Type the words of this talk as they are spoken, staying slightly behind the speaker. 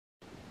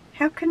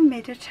How can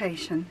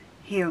meditation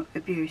heal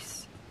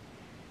abuse?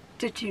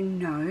 Did you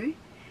know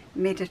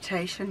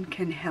meditation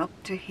can help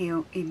to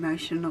heal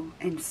emotional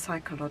and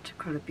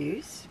psychological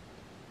abuse?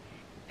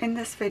 In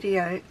this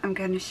video, I'm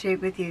going to share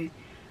with you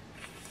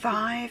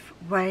 5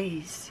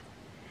 ways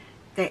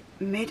that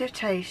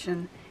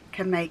meditation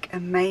can make a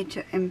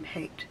major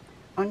impact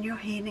on your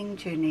healing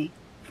journey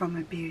from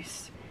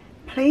abuse.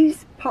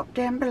 Please pop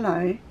down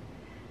below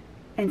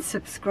and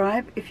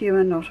subscribe if you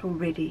are not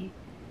already,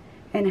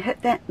 and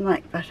hit that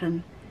like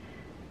button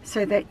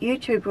so that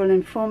YouTube will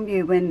inform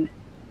you when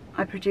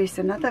I produce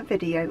another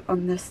video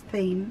on this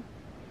theme,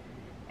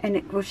 and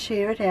it will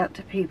share it out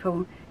to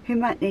people who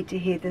might need to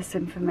hear this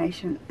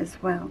information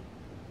as well.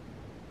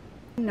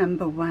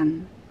 Number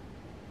 1.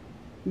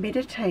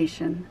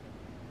 Meditation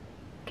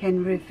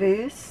can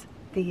reverse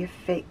the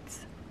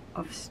effects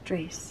of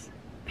stress.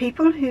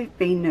 People who've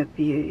been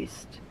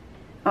abused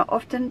are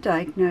often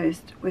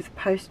diagnosed with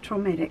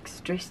post-traumatic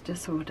stress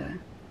disorder.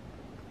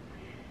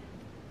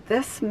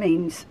 This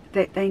means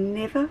that they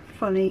never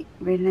fully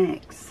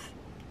relax,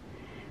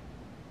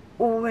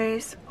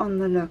 always on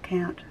the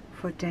lookout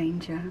for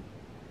danger.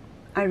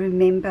 I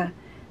remember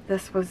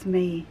this was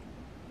me.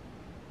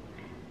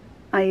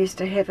 I used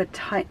to have a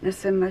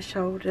tightness in my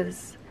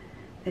shoulders,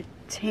 a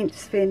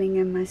tense feeling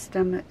in my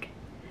stomach,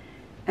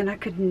 and I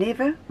could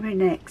never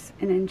relax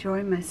and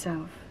enjoy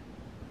myself.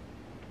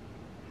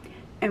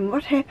 And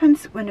what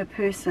happens when a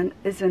person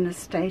is in a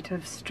state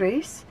of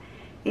stress,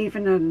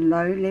 even a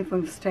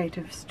low-level state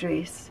of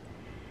stress,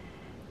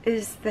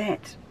 is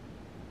that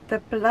the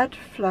blood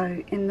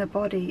flow in the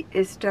body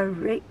is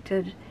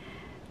directed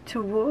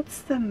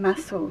towards the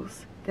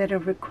muscles that are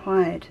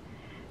required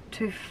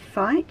to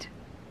fight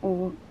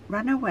or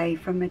run away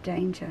from a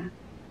danger,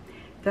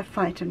 the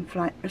fight and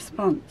flight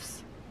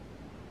response.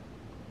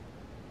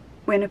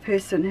 When a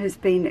person has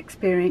been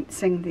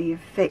experiencing the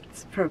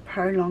effects for a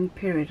prolonged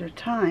period of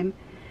time,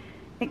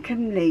 it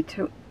can lead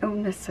to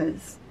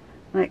illnesses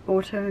like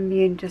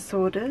autoimmune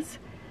disorders,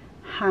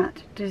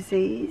 heart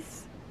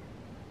disease,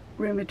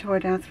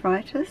 rheumatoid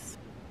arthritis.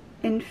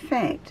 In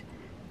fact,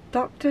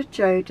 Dr.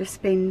 Joe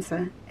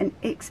Dispenza, an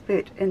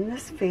expert in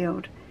this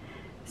field,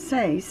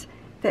 says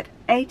that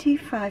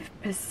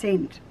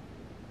 85%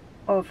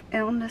 of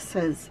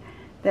illnesses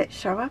that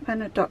show up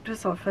in a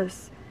doctor's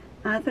office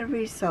are the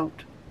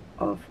result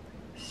of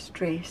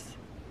stress.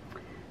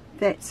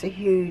 That's a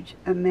huge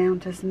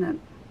amount, isn't it?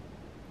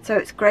 So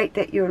it's great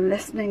that you're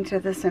listening to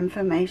this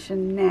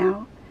information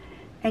now,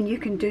 and you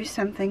can do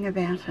something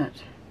about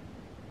it.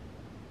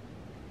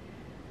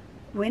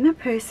 When a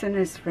person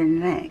is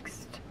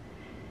relaxed,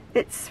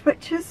 it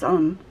switches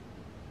on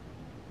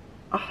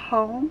a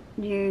whole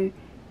new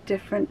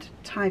different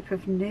type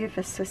of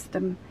nervous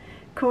system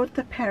called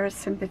the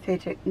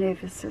parasympathetic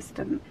nervous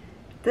system.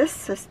 This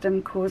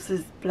system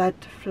causes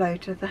blood to flow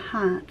to the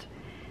heart,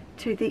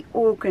 to the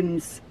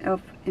organs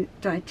of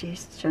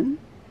digestion,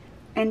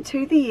 and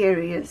to the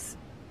areas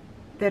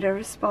that are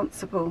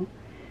responsible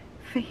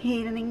for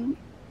healing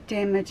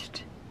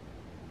damaged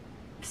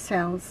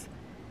cells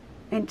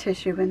and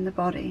tissue in the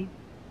body.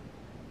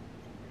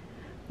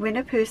 When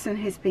a person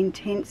has been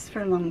tense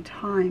for a long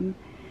time,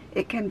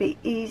 it can be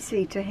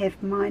easy to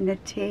have minor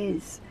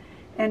tears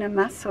in a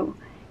muscle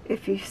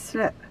if you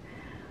slip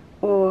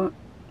or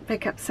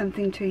pick up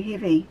something too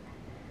heavy.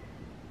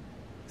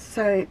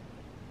 So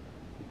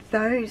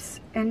those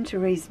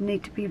injuries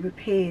need to be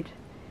repaired.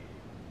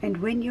 And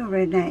when you're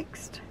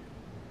relaxed,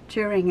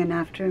 during and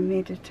after a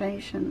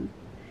meditation,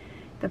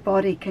 the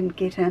body can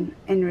get in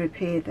and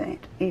repair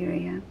that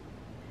area.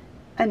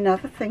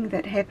 Another thing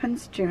that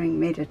happens during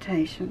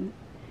meditation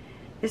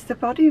is the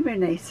body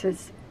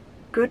releases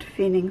good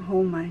feeling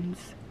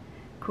hormones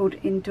called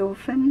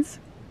endorphins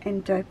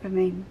and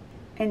dopamine.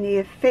 And the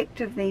effect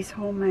of these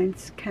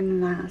hormones can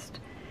last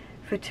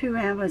for 2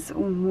 hours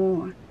or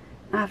more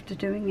after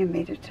doing a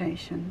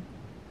meditation.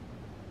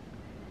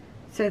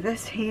 So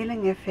this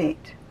healing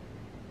effect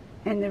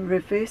and the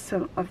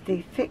reversal of the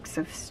effects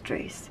of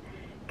stress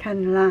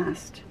can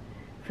last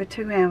for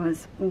 2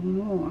 hours or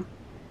more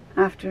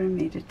after a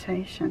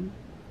meditation.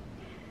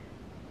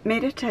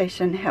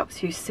 Meditation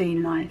helps you see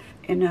life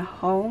in a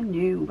whole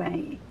new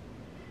way.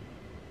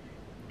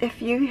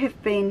 If you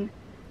have been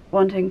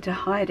wanting to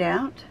hide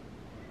out,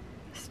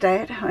 stay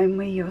at home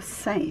where you're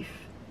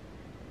safe,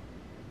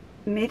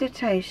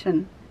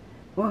 meditation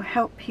will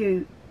help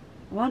you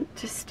want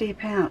to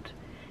step out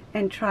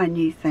and try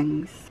new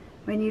things.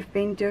 When you've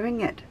been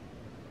doing it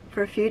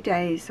for a few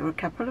days or a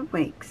couple of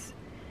weeks,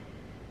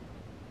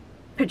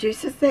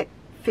 produces that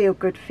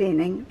feel-good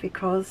feeling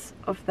because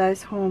of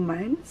those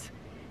hormones,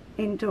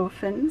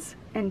 endorphins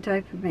and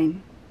dopamine.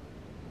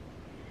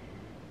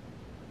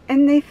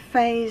 In the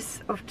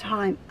phase of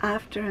time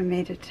after a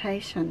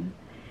meditation,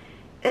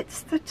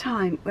 it's the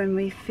time when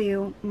we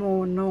feel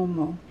more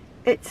normal.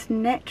 It's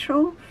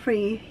natural for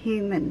a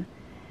human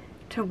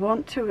to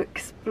want to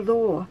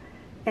explore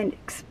and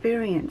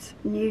experience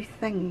new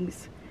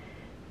things.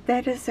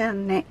 That is our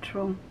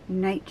natural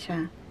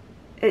nature.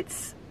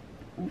 It's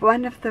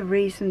one of the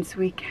reasons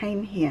we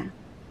came here.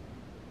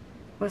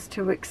 was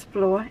to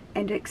explore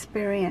and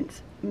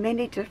experience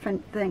many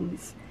different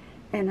things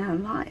in our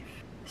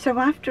life. So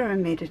after a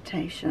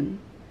meditation,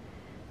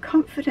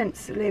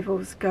 confidence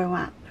levels go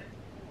up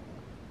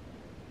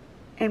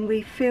and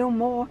we feel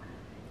more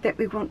that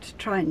we want to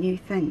try new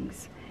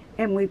things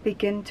and we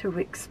begin to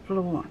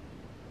explore.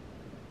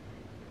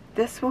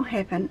 This will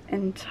happen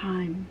in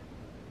time.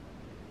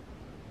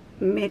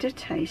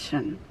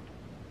 Meditation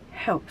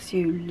helps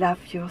you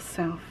love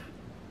yourself.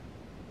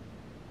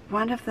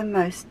 One of the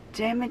most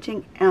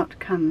damaging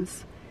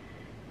outcomes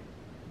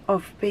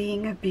of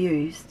being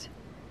abused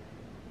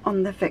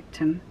on the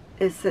victim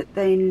is that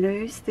they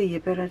lose the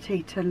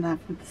ability to love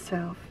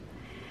themselves.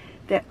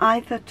 They're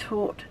either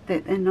taught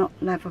that they're not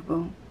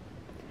lovable,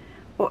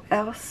 or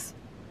else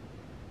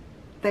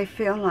they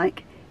feel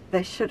like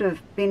they should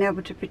have been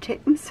able to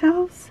protect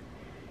themselves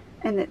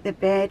and that they're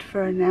bad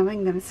for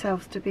allowing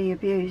themselves to be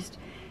abused.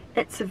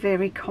 It's a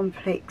very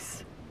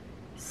complex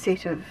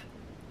set of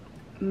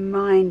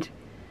mind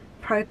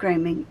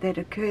programming that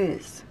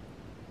occurs.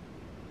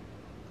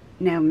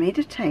 Now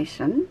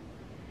meditation,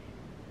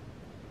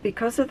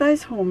 because of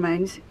those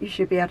hormones, you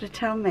should be able to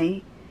tell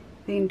me,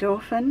 the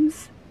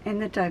endorphins and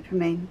the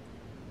dopamine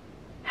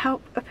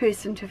help a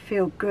person to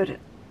feel good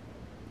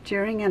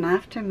during and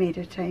after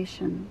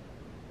meditation.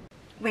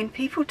 When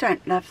people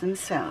don't love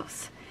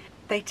themselves,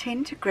 they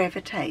tend to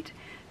gravitate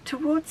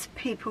towards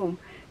people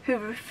who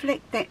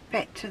reflect that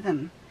back to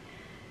them.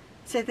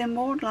 So they're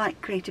more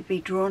likely to be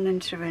drawn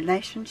into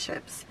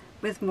relationships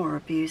with more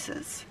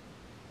abusers.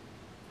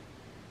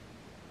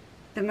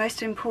 The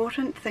most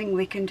important thing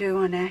we can do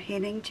on our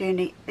healing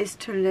journey is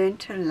to learn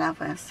to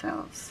love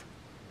ourselves.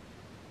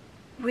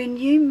 When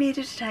you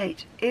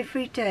meditate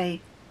every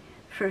day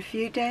for a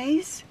few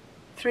days,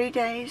 3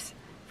 days,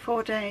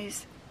 4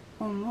 days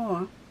or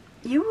more,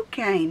 you will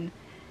gain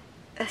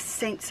a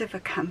sense of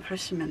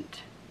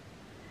accomplishment.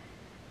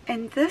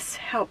 And this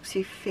helps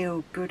you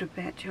feel good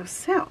about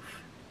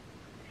yourself.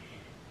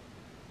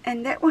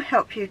 And that will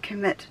help you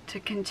commit to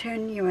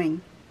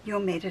continuing your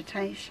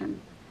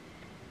meditation.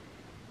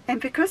 And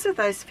because of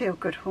those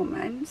feel-good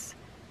hormones,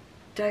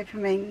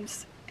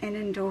 dopamines and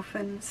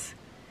endorphins,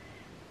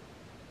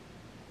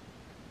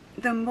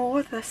 the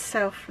more the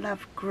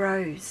self-love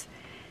grows.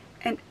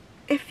 And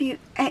if you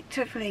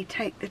actively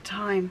take the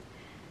time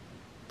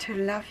to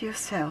love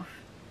yourself,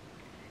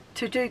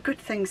 to do good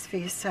things for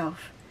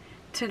yourself,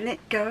 to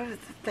let go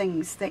of the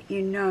things that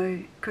you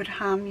know could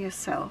harm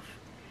yourself,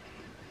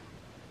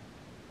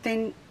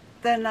 then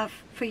the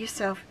love for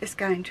yourself is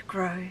going to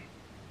grow.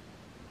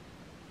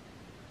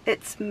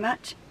 It's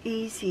much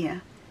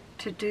easier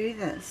to do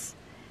this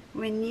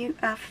when you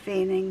are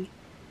feeling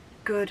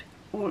good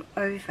all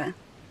over.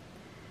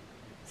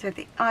 So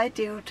the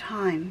ideal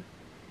time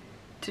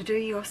to do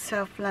your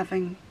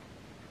self-loving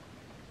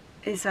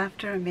is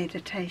after a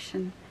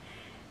meditation,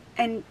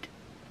 and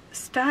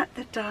start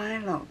the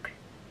dialogue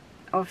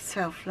of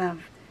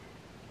self-love.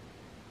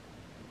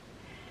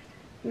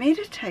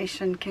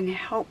 Meditation can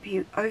help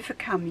you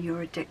overcome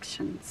your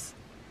addictions.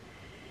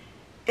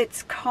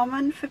 It's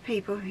common for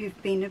people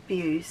who've been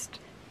abused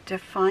to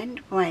find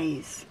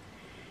ways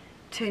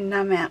to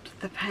numb out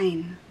the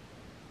pain.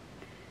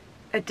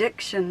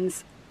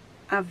 Addictions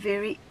are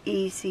very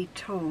easy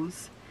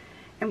tools,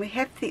 and we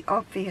have the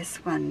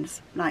obvious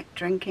ones like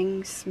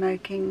drinking,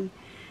 smoking,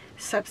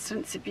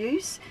 substance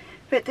abuse,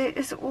 but there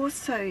is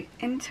also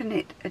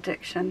internet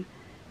addiction,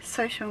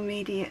 social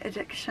media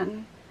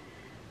addiction,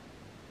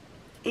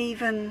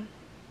 even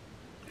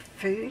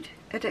food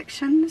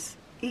addictions,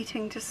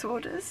 eating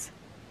disorders.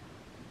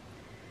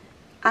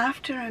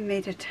 After a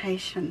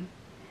meditation,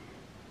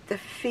 the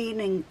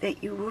feeling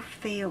that you will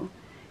feel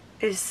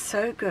is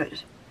so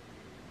good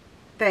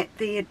that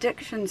the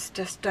addictions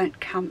just don't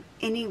come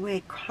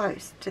anywhere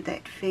close to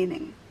that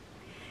feeling.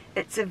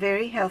 It's a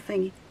very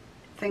healthy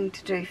thing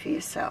to do for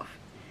yourself.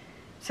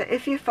 So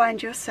if you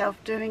find yourself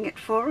doing it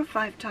 4 or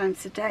 5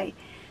 times a day,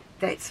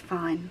 that's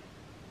fine.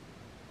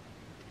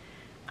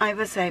 I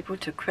was able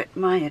to quit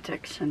my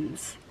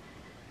addictions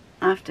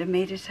after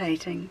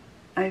meditating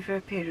over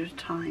a period of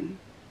time.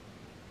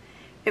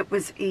 It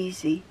was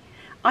easy.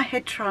 I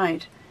had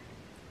tried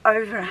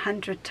over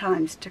 100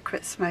 times to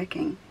quit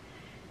smoking,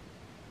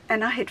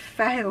 and I had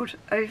failed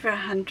over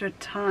 100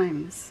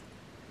 times.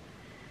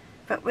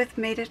 But with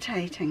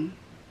meditating,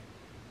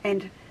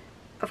 and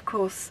of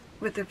course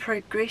with the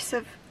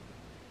progressive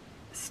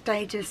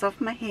stages of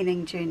my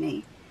healing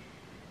journey,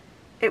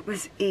 it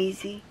was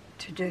easy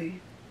to do.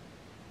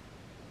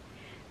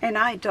 And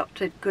I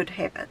adopted good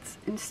habits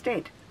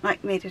instead,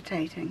 like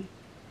meditating,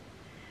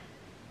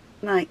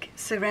 like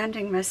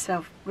surrounding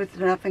myself with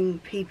loving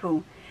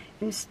people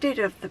instead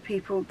of the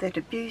people that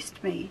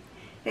abused me.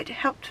 It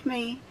helped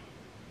me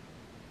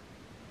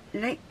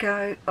let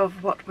go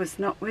of what was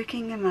not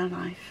working in my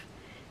life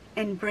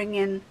and bring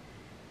in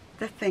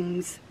the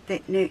things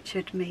that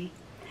nurtured me.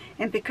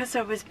 And because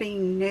I was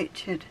being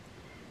nurtured,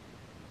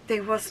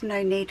 there was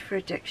no need for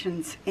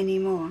addictions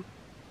anymore.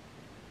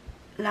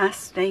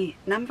 Lastly,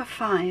 number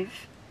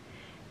 5,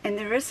 and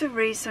there is a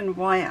reason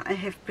why I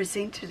have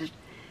presented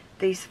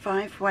these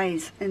 5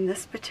 ways in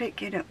this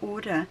particular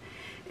order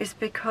is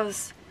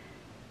because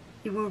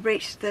you will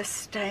reach this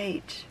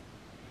stage.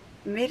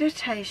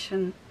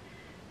 Meditation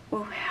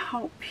will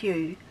help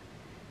you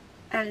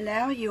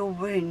allow your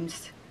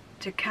wounds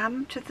to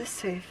come to the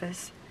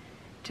surface,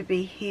 to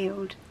be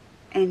healed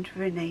and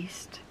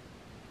released.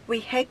 We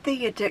had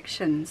the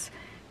addictions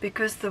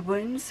because the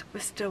wounds were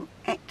still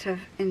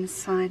active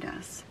inside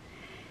us.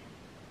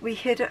 We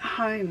hid at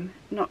home,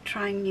 not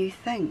trying new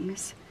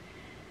things,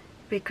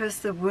 because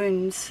the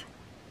wounds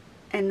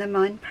and the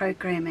mind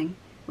programming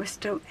were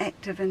still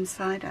active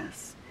inside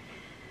us.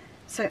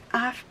 So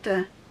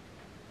after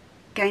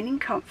gaining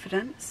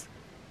confidence,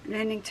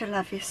 learning to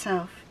love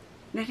yourself,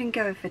 letting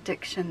go of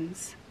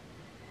addictions,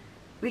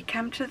 we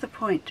come to the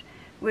point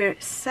where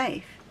it's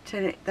safe to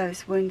let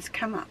those wounds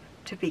come up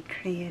to be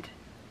cleared.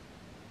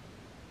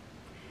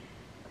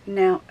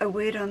 Now, a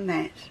word on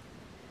that.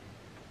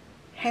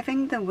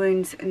 Having the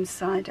wounds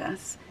inside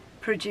us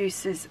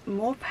produces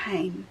more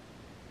pain,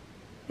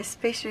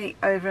 especially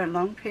over a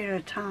long period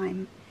of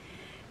time,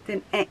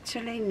 than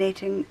actually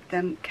letting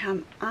them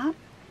come up,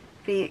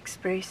 be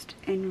expressed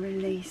and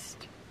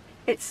released.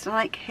 It's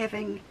like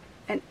having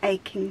an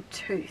aching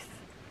tooth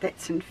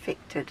that's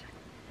infected.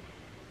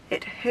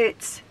 It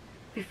hurts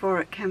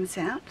before it comes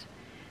out.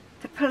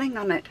 The pulling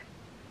on it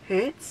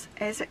hurts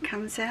as it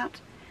comes out,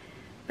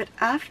 but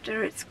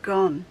after it's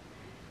gone,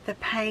 the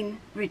pain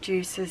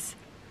reduces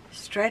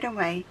straight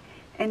away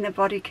and the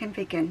body can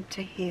begin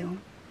to heal.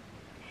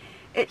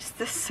 It's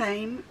the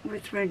same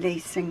with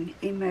releasing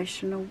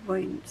emotional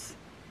wounds.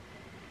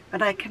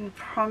 But I can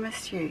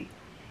promise you,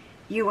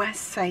 you are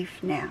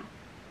safe now.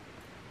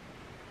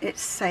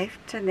 It's safe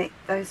to let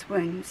those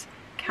wounds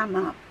come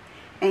up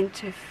and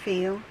to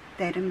feel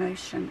that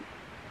emotion.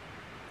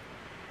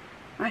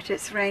 Right,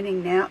 it's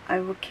raining now. I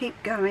will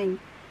keep going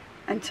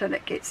until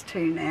it gets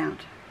too loud,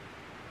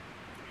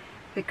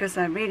 because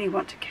I really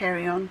want to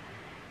carry on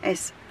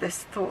as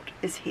this thought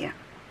is here.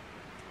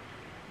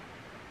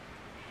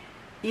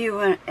 You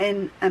are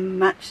in a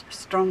much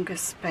stronger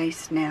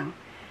space now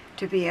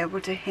to be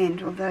able to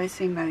handle those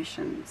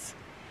emotions.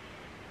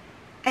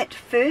 At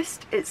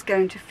first it's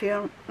going to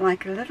feel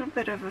like a little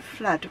bit of a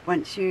flood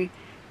once you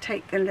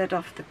take the lid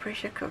off the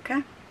pressure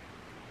cooker.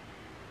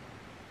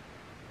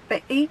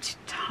 But each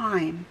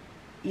time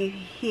you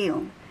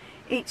heal,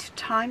 each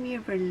time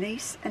you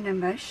release an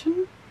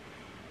emotion,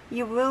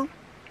 you will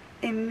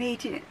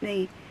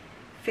immediately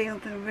feel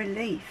the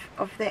relief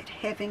of that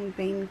having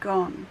been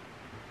gone.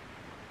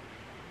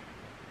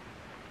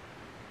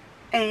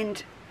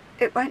 And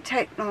it won't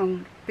take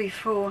long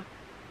before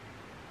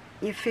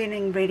you're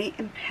feeling really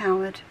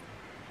empowered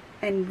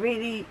and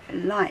really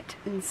light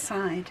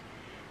inside,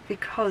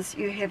 because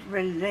you have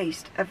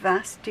released a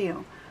vast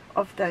deal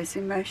of those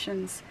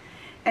emotions.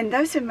 And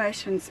those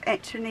emotions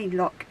actually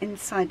lock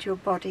inside your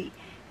body,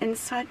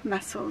 inside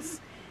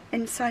muscles,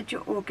 inside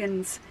your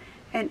organs,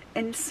 and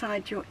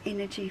inside your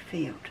energy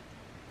field.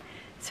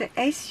 So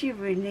as you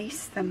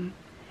release them,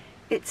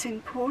 it's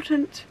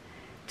important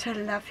to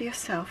love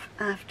yourself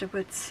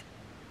afterwards.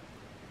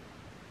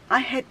 I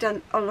had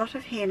done a lot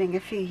of healing a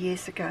few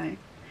years ago.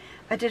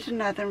 I did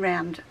another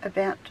round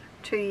about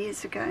 2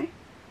 years ago.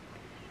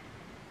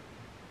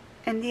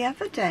 And the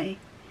other day,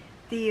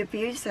 the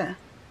abuser,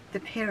 the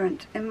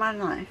parent in my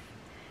life,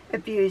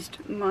 abused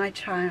my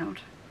child,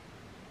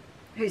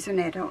 who's an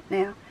adult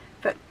now,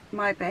 but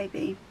my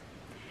baby.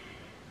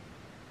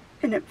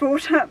 And it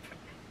brought up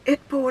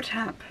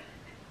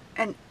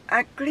an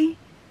ugly,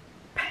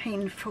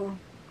 painful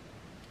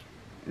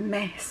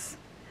mass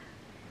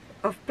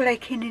of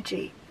black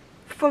energy,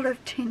 full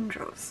of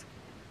tendrils.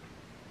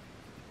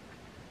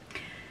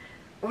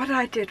 What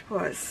I did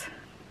was,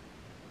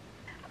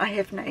 I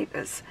have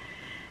neighbours,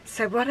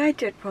 so what I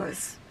did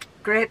was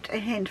grabbed a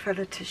handful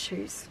of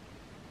tissues.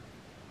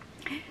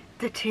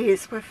 The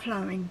tears were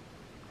flowing.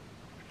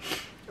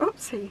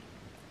 Oopsie,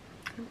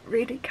 I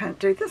really can't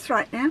do this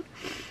right now.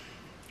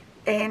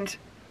 And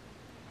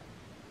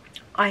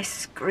I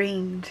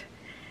screamed,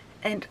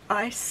 and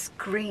I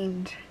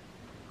screamed.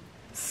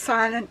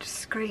 Silent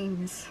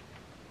screams.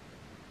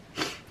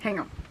 Hang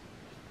on.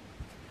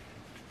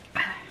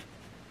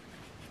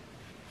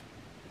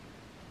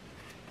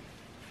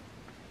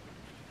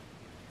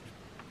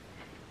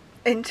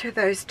 Into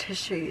those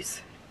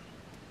tissues.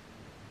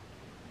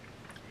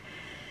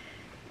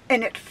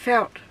 And it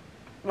felt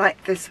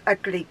like this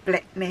ugly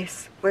black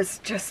mess was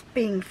just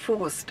being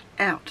forced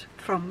out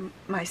from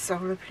my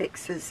solar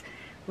plexus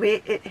where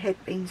it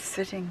had been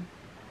sitting.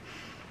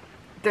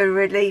 The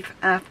relief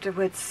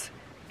afterwards,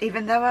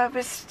 even though I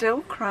was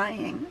still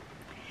crying,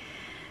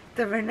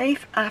 the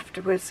relief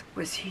afterwards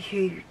was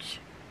huge.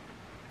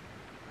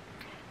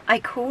 I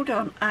called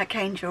on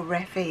Archangel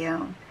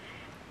Raethel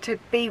to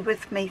be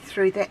with me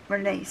through that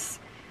release,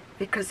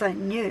 because I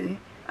knew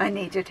I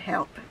needed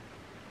help.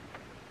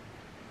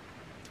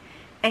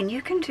 And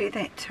you can do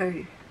that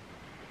too.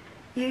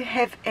 You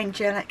have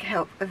angelic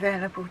help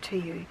available to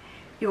you.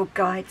 Your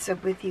guides are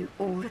with you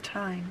all the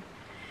time.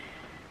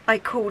 I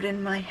called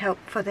in my help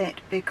for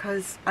that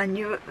because I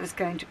knew it was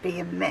going to be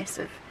a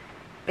massive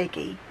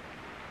biggie.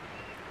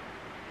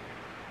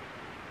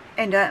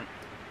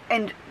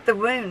 And the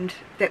wound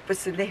that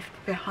was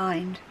left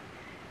behind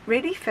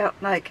really felt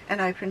like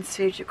an open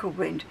surgical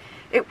wound.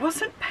 It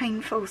wasn't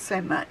painful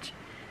so much,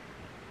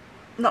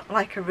 not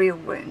like a real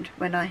wound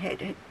when I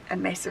had a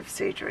massive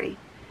surgery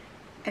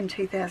in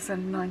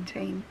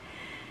 2019,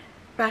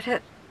 but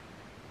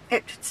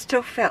it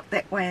still felt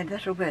that way a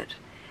little bit.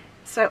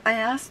 So I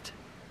asked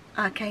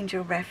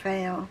Archangel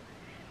Raethel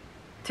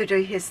to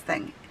do his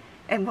thing,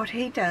 and what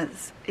he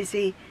does is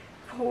he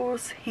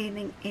pours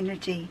healing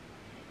energy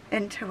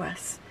into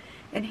us,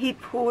 and he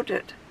poured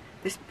it,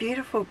 this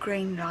beautiful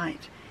green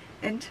light,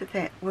 into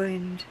that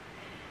wound,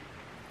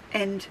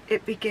 and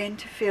it began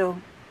to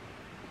feel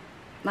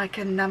like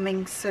a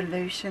numbing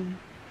solution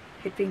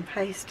had been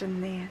placed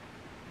in there.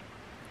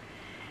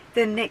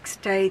 The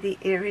next day the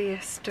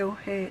area still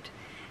hurt.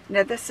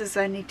 Now this is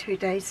only 2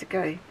 days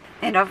ago,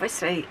 and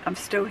obviously I'm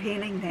still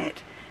healing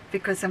that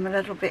because I'm a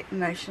little bit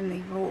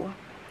emotionally raw.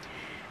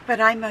 But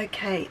I'm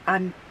okay.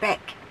 I'm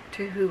back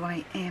to who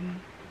I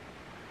am.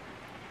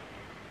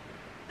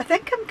 I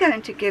think I'm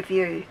going to give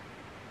you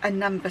a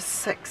number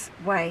 6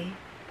 way.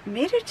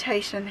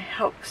 Meditation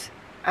helps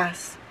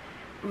us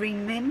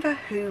remember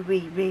who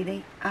we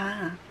really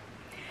are.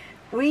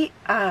 We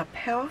are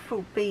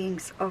powerful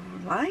beings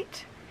of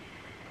light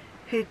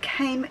who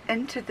came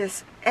into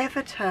this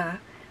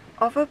avatar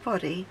of a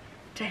body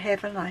to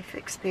have a life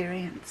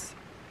experience.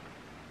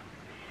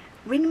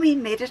 When we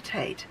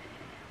meditate,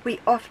 we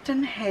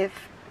often have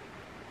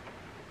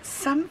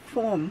some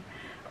form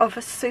of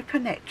a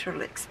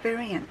supernatural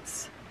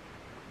experience.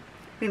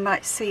 We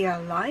might see a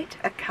light,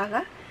 a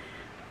colour.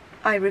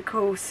 I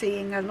recall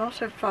seeing a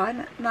lot of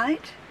violet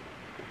light.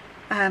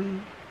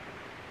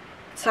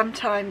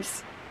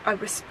 Sometimes I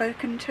was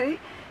spoken to,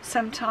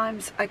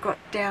 sometimes I got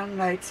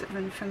downloads of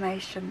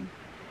information.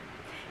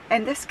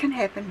 And this can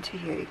happen to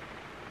you.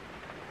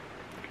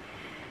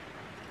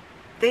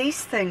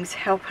 These things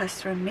help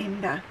us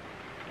remember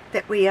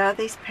that we are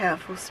these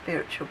powerful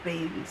spiritual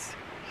beings.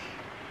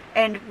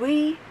 And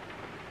we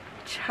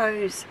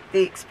chose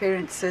the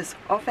experiences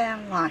of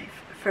our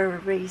life for a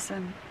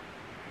reason.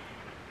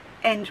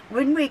 And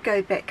when we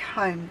go back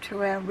home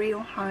to our real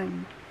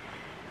home,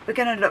 we're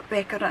going to look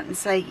back on it and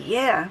say,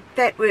 yeah,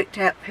 that worked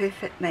out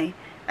perfectly,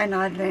 and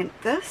I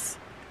learnt this,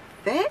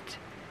 that,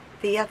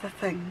 the other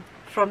thing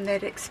from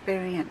that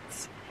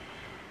experience.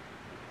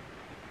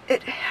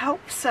 It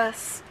helps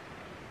us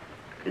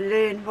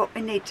learn what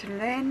we need to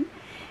learn,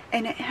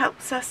 and it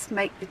helps us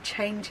make the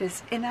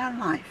changes in our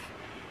life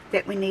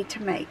that we need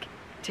to make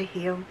to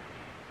heal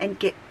and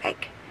get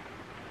back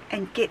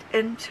and get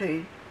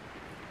into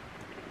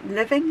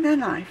living the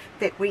life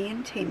that we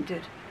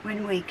intended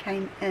when we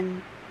came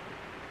in.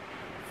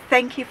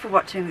 Thank you for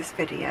watching this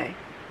video.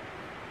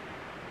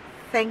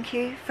 Thank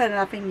you for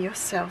loving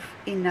yourself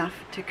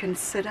enough to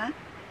consider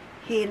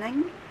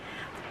healing.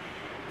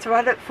 So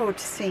I look forward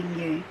to seeing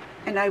you,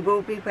 and I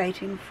will be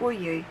waiting for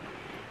you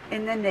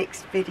in the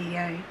next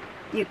video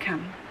you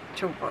come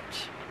to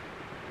watch.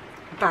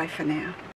 Bye for now.